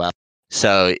really well.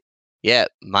 So yeah,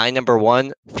 my number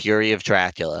one, Fury of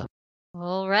Dracula.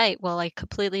 All right. Well, I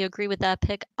completely agree with that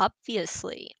pick,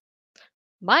 obviously.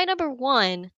 My number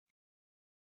one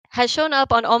has shown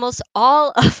up on almost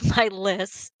all of my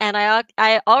lists, and I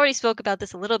already spoke about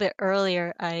this a little bit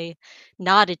earlier. I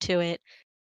nodded to it.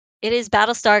 It is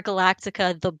Battlestar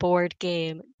Galactica, the board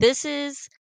game. This is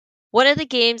one of the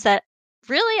games that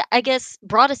really, I guess,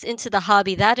 brought us into the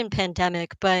hobby, that in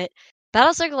pandemic, but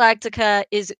Battlestar Galactica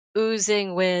is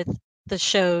oozing with the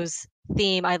show's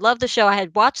theme. I love the show. I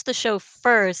had watched the show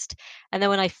first, and then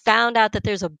when I found out that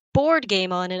there's a board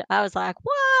game on it, I was like,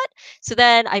 "What?" So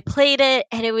then I played it,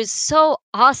 and it was so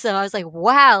awesome. I was like,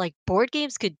 "Wow, like board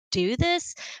games could do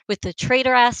this with the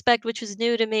trader aspect, which was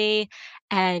new to me,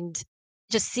 and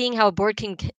just seeing how a board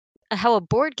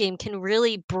game can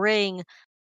really bring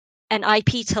an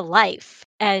IP to life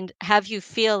and have you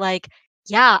feel like,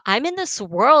 yeah, I'm in this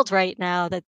world right now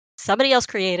that somebody else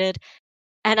created.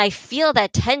 And I feel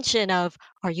that tension of,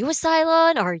 are you a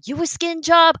Cylon? Are you a skin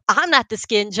job? I'm not the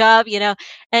skin job.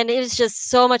 And it was just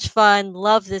so much fun.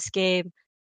 Love this game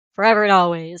forever and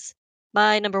always.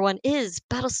 My number one is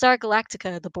Battlestar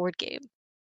Galactica, the board game.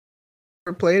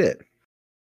 Never played it.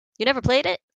 You never played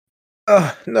it?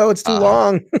 Oh, no, it's too Uh,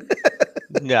 long.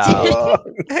 No,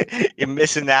 you're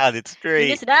missing out. It's You're great.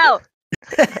 missing out.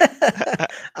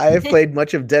 I have played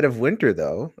much of Dead of Winter,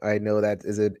 though. I know that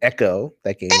is an echo,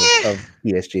 that game of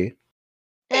PSG.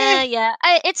 Yeah,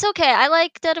 it's okay. I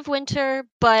like Dead of Winter,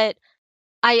 but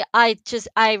I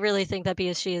really think that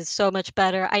BSG is so much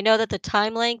better. I know that the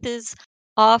time length is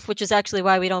off, which is actually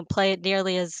why we don't play it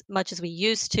nearly as much as we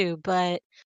used to, but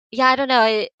yeah, I don't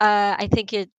know. I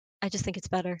just think it's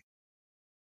better.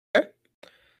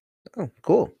 Oh,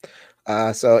 cool.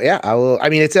 So yeah, I will. I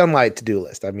mean, it's on my to-do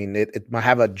list. I mean, I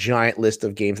have a giant list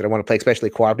of games that I want to play, especially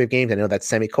cooperative games. I know that's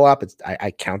semi-co-op.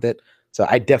 I count it. So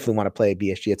I definitely want to play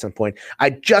BSG at some point.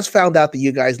 I just found out that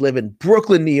you guys live in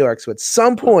Brooklyn, New York. So at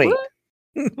some point,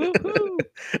 Woohoo!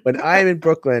 when I'm in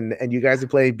Brooklyn and you guys are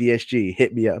playing BSG,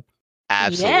 hit me up.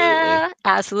 Absolutely. Yeah,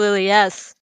 absolutely,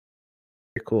 yes.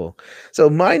 Very cool. So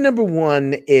my number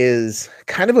one is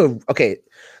kind of okay.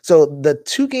 So the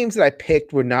 2 games that I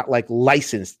picked were not like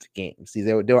licensed games.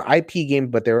 They were IP games,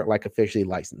 but they were like officially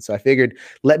licensed. So I figured,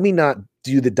 let me not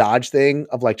do the dodge thing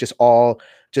of like just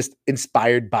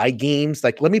inspired by games.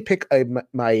 Like let me pick an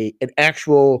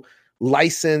actual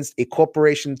license, a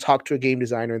corporation, talk to a game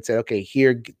designer and say, okay,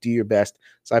 here, do your best.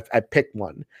 So I picked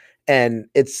one, and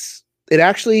it's It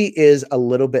actually is a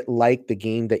little bit like the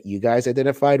game that you guys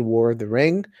identified, War of the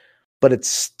Ring, but it's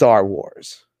Star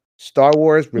Wars. Star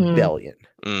Wars Rebellion.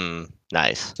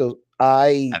 Nice. So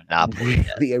I I've not played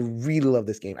I really love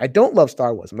this game. I don't love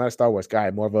Star Wars. I'm not a Star Wars guy.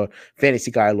 I'm more of a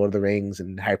fantasy guy, Lord of the Rings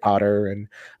and Harry Potter and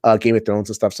Game of Thrones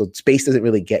and stuff. So space doesn't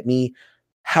really get me.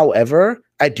 However,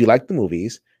 I do like the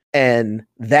movies. And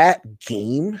that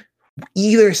game,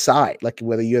 either side, like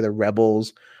whether you're the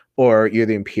Rebels or you're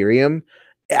the Imperium,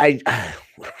 I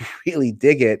really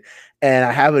dig it. And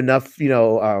I have enough,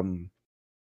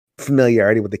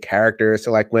 familiarity with the characters.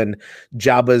 So like when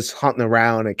Jabba's hunting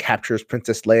around and captures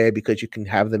Princess Leia, because you can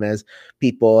have them as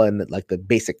people, and like the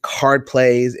basic card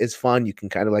plays is fun. You can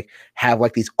kind of like have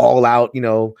like these all out,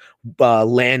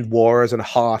 land wars on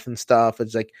Hoth and stuff.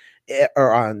 It's like,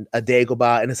 or on a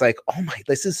Dagobah, and it's like, oh my,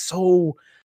 this is so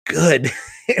good.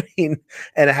 I mean,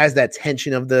 and it has that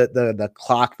tension of the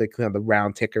clock, the kind of the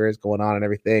round ticker is going on and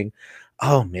everything.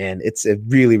 Oh man, it's a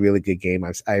really, really good game.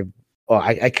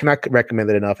 I cannot recommend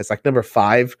it enough. It's like number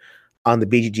 5 on the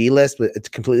BGG list, but it's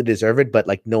completely deserved, but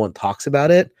like no one talks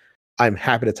about it. I'm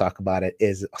happy to talk about it.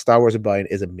 Is Star Wars Rebellion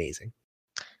is amazing.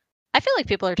 I feel like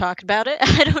people are talking about it.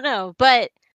 I don't know,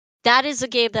 but that is a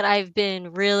game that I've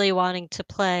been really wanting to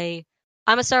play.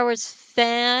 I'm a Star Wars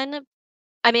fan.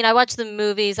 I mean, I watch the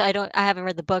movies. I haven't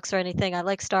read the books or anything. I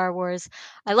like Star Wars.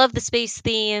 I love the space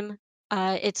theme.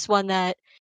 It's one that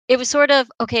it was sort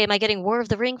of, okay, am I getting War of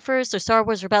the Ring first or Star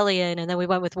Wars Rebellion? And then we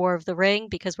went with War of the Ring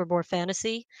because we're more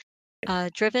fantasy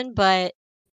driven. But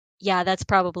yeah, that's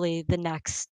probably the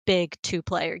next big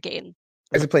 2-player game.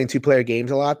 As you're playing 2-player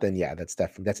games a lot, then yeah, that's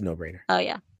a no-brainer. Oh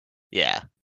yeah. Yeah,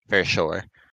 for sure.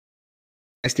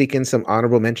 I sneak in some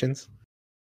honorable mentions.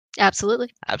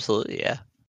 Absolutely. Absolutely, yeah.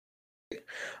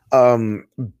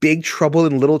 Big Trouble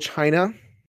in Little China,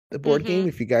 the board game.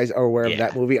 If you guys are aware of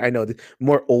that movie, I know the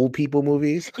more old people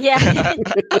movies. Yeah.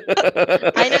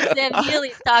 I know Sam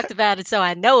Healy talked about it, so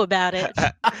I know about it.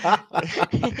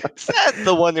 Is that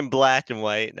the one in black and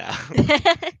white now?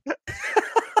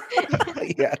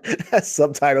 Yeah,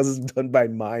 subtitles is done by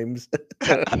mimes.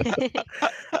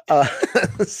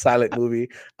 Silent movie.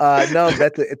 No,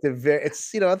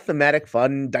 it's a thematic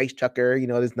fun dice chucker.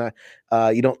 There's not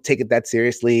you don't take it that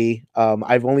seriously.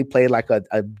 I've only played like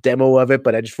a demo of it,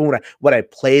 but I just from what I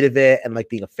played of it, and like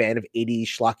being a fan of 80s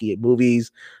schlocky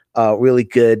movies, really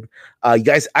good. You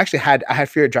guys actually I had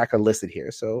Fear of Dracula listed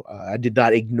here, so I did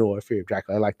not ignore Fear of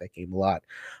Dracula. I like that game a lot.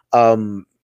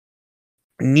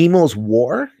 Nemo's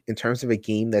War, in terms of a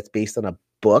game that's based on a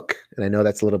book, and I know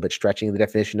that's a little bit stretching the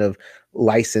definition of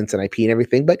license and IP and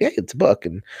everything, but yeah, it's a book,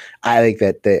 and I think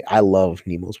that I love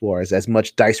Nemo's War. As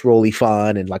much dice rolly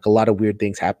fun, and like a lot of weird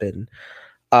things happen.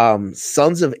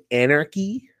 Sons of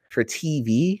Anarchy for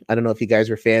TV. I don't know if you guys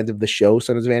were fans of the show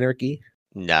Sons of Anarchy.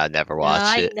 No, never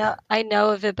watched it. I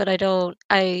know of it, but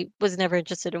I was never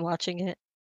interested in watching it.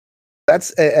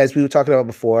 That's, as we were talking about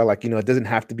before, like, it doesn't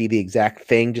have to be the exact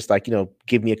thing, just like,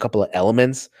 give me a couple of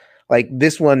elements. Like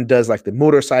this one does like the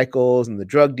motorcycles and the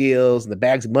drug deals and the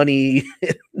bags of money,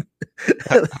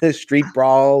 the street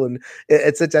brawl, and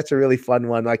that's a really fun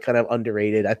one, like kind of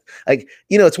underrated.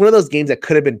 It's one of those games that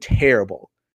could have been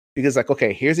terrible because like,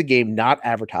 okay, here's a game not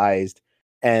advertised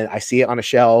and I see it on a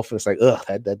shelf and it's like, ugh,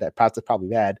 that product's probably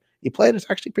bad. You play it, it's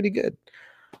actually pretty good.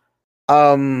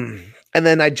 And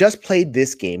then I just played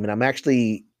this game, and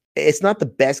it's not the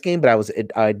best game, but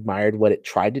I admired what it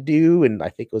tried to do, and I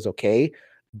think it was okay.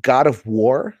 God of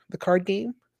War, the card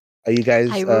game. Are you guys?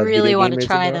 I really want to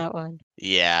try that one.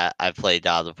 Yeah, I played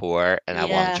God of War, and I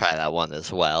want to try that one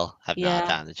as well. I've not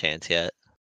gotten the chance yet.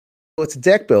 Well, it's a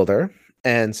deck builder,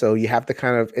 and so you have to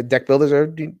kind of deck builders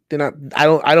they're not.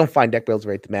 I don't find deck builders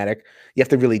very thematic. You have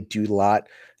to really do a lot,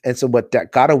 and so what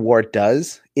God of War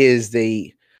does is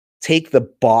they take the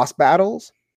boss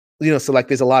battles, so like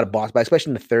there's a lot of boss battles,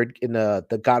 especially in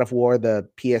the God of War, the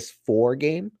PS4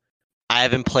 game. I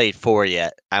haven't played 4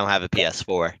 yet. I don't have a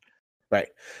PS4. Right.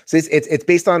 So it's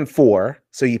based on 4.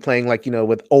 So you're playing like,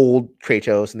 with old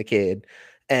Kratos and the kid,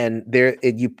 and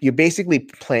you're basically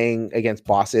playing against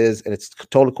bosses, and it's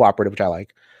total cooperative, which I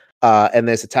like. And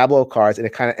there's a tableau of cards,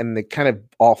 and they kind of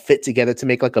all fit together to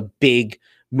make like a big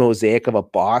mosaic of a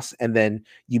boss, and then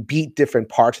you beat different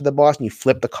parts of the boss and you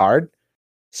flip the card,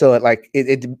 so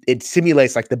it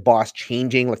simulates like the boss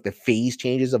changing, like the phase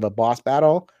changes of a boss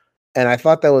battle. And I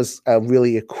thought that was a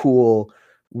really cool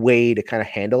way to kind of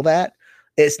handle that.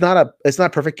 It's not a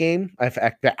perfect game.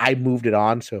 I moved it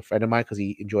on to a friend of mine because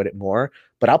he enjoyed it more,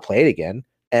 but I'll play it again.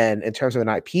 And in terms of an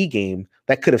IP game,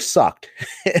 that could have sucked,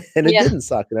 and it didn't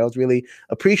suck. And I was really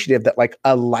appreciative that like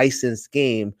a licensed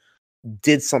game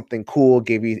did something cool,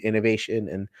 gave you innovation,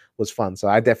 and was fun. So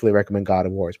I definitely recommend God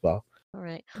of War as well. All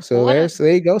right. So What a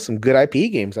there you go. Some good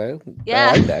IP games. I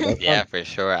yeah. like that. That's Yeah, fun. for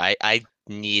sure. I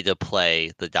need to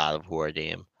play the God of War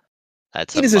game.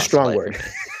 That's a It is a must strong play for word.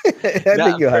 me. I No,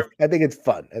 think you'll for have. I think it's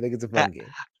fun. I think it's a I fun game.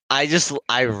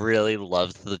 I really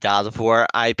loved the God of War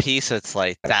IP, so it's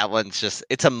like that one's just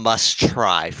it's a must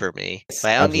try for me. Yes,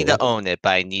 But I don't need absolutely. to own it, but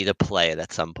I need to play it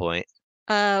at some point.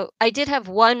 I did have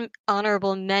one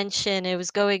honorable mention. It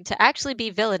was going to actually be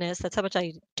Villainous. That's how much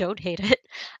I don't hate it.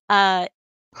 Uh,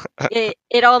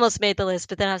 it almost made the list,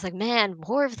 but then I was like, man,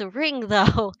 more of the Ring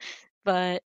though.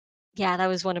 But yeah, that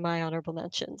was one of my honorable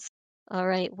mentions. All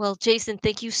right. Well, Jason,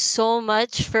 thank you so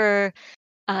much for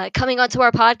coming onto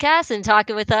our podcast and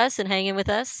talking with us and hanging with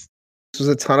us. This was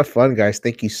a ton of fun, guys.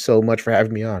 Thank you so much for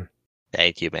having me on.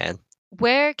 Thank you, man.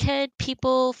 Where can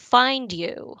people find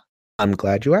you? I'm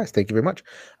glad you asked. Thank you very much.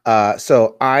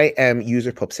 So I am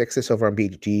user Pope6 over on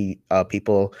BGG.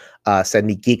 People send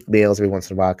me geek mails every once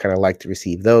in a while. Kind of like to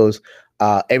receive those.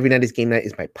 Every Night is Game Night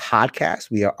is my podcast.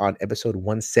 We are on episode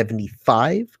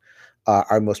 175.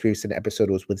 Our most recent episode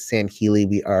was with Sam Healy.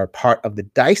 We are part of the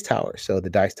Dice Tower. So the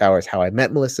Dice Tower is how I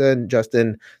met Melissa and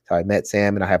Justin, how I met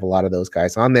Sam, and I have a lot of those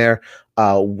guys on there.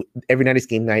 Every Night is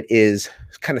Game Night is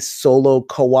kind of solo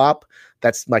co-op.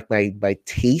 That's like my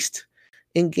taste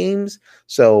in games.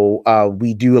 So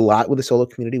we do a lot with the solo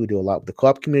community. We do a lot with the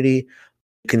co-op community.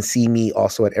 You can see me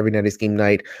also at Every Night is Game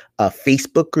Night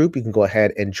Facebook group. You can go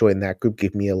ahead and join that group,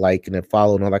 give me a like and a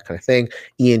follow and all that kind of thing.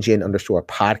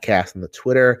 ENGN_podcast on the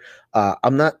Twitter.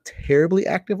 I'm not terribly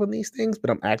active on these things, but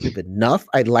I'm active enough.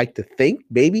 I'd like to think,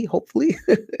 maybe, hopefully.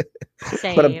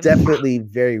 But I'm Same. definitely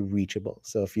very reachable.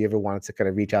 So if you ever wanted to kind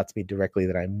of reach out to me directly,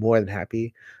 then I'm more than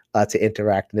happy to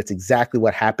interact. And that's exactly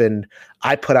what happened.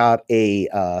 I put out a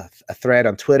thread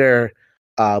on Twitter.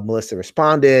 Melissa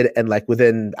responded, and like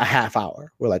within a half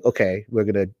hour, we're like, okay, we're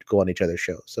gonna go on each other's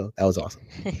show. So that was awesome.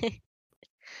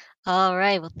 All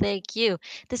right. Well, thank you.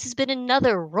 This has been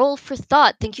another Roll for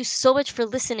Thought. Thank you so much for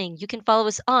listening. You can follow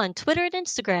us on Twitter and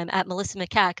Instagram at Melissa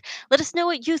McCack. Let us know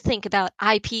what you think about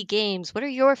IP games. What are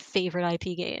your favorite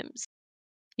IP games?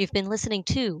 You've been listening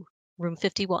to Room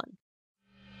 51.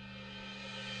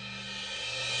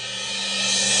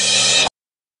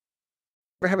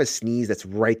 Ever have a sneeze that's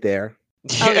right there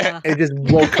Oh, yeah. and it just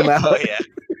won't come out? Oh yeah.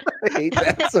 I hate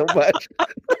that so much.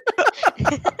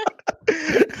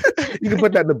 You can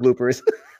put that in the bloopers.